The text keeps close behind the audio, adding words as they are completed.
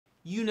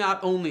You not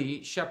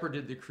only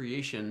shepherded the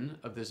creation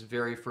of this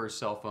very first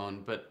cell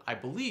phone, but I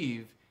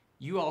believe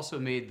you also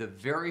made the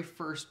very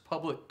first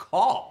public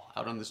call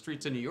out on the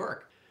streets of New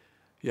York.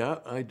 Yeah,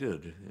 I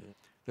did.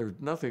 There's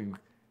nothing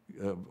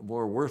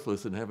more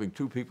worthless than having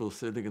two people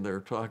sitting in there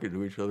talking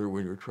to each other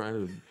when you're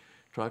trying to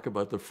talk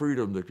about the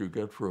freedom that you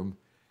get from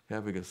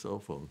having a cell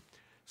phone.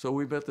 So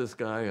we met this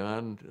guy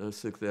on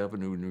 6th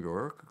Avenue, New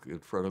York, in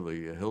front of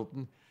the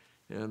Hilton,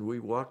 and we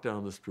walked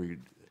down the street,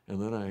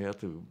 and then I had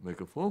to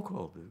make a phone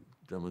call to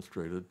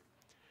demonstrate it.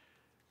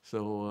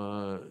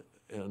 So,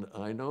 and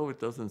I know it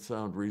doesn't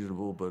sound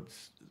reasonable, but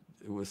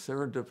it was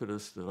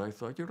serendipitous that I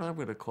thought, you know, I'm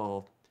going to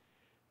call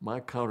my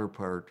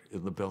counterpart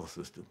in the Bell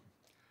system.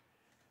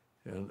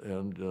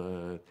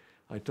 And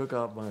I took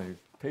out my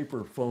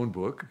paper phone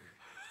book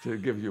to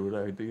give you an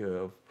idea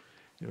of,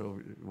 you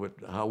know,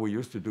 how we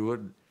used to do it.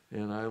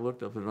 And I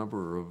looked up the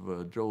number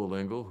of Joel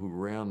Engel, who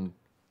ran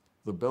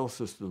the Bell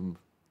system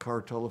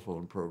car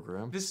telephone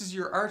program. This is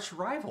your arch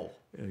rival.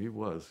 Yeah, he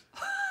was.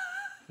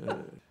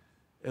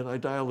 And I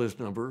dialed his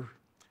number,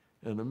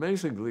 and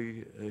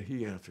amazingly,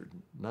 he answered,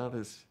 not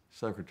his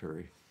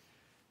secretary.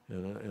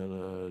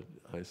 And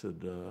I said,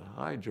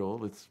 hi,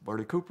 Joel, it's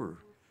Marty Cooper.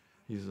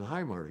 He said,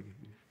 hi, Marty.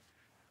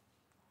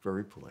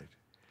 Very polite.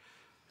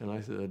 And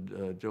I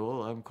said,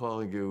 Joel, I'm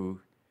calling you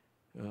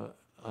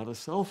on a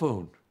cell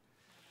phone,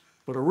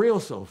 but a real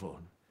cell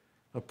phone,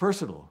 a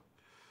personal,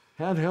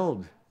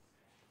 handheld,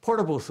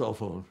 portable cell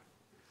phone.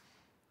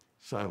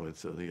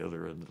 Silence on the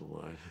other end of the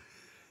line.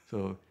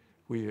 So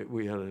we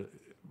had,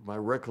 my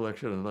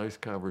recollection, a nice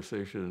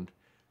conversation.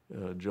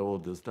 Joel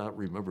does not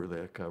remember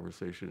that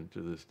conversation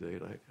to this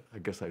date. I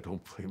guess I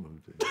don't blame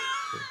him.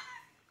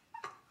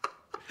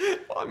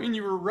 Well, I mean,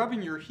 you were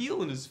rubbing your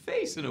heel in his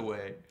face in a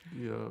way.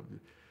 Yeah,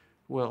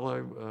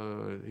 well,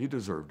 he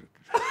deserved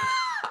it.